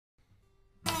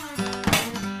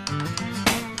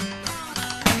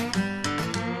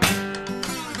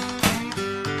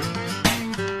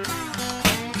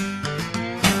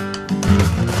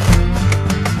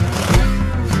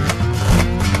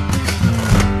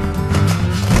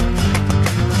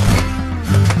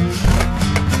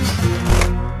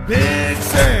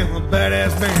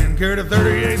dirty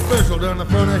 38 special down the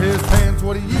front of his pants.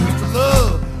 What he used to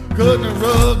love, cutting a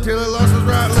rug till he lost his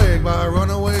right leg by a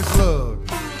runaway slug.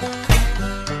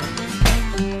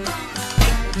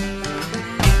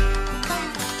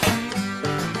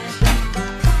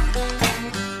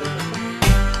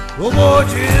 Well, boy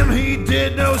Jim, he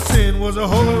did no sin, was a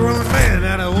holy run man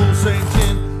out of old St.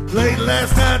 Tin. Late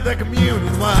last night, that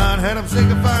communion wine had him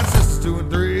signifying sisters 2 and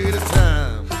 3 at a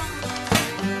time.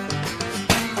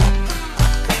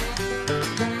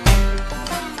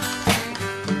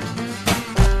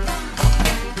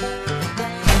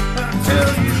 I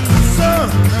tell you, son,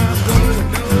 I'm going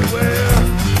nowhere.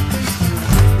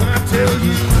 I tell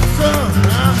you, son,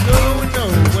 I'm going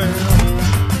nowhere.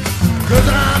 'Cause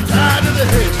I'm tired of the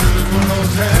Hitch. One more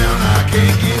town, I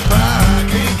can't get by, I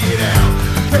can't get out.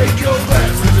 Take your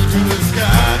glass, raise it to the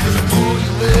sky, 'cause the more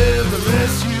you live, the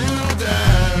less you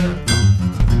die.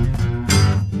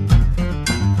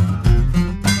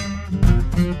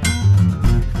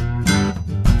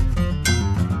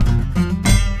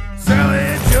 Sally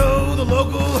and Joe, the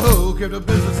local hoe, kept a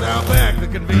business out back, the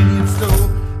convenience store.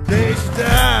 Day she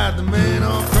died, the men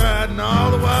all cried, and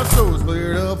all the wild souls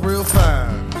cleared up real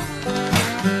fine.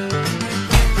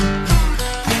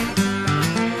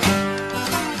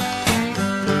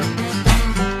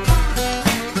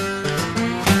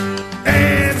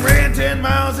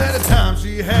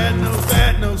 She had no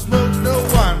fat, no smokes, no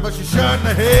wine, but she shot in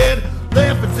the head,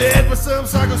 left for dead with some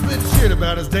psycho spit shit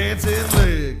about his dancing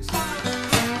legs.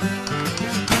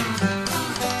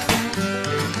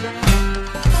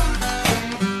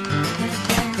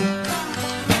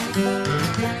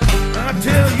 I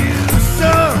tell you,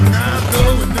 son, I'm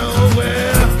going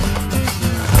nowhere.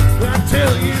 I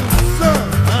tell you, son,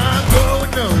 I'm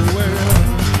going nowhere.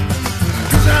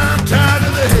 'Cause I'm tired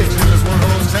of the hitch in this one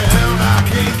horse town. I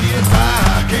can't get by,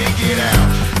 I can't get out.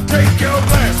 Take your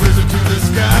glass, raise it to the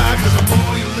sky, 'cause I'm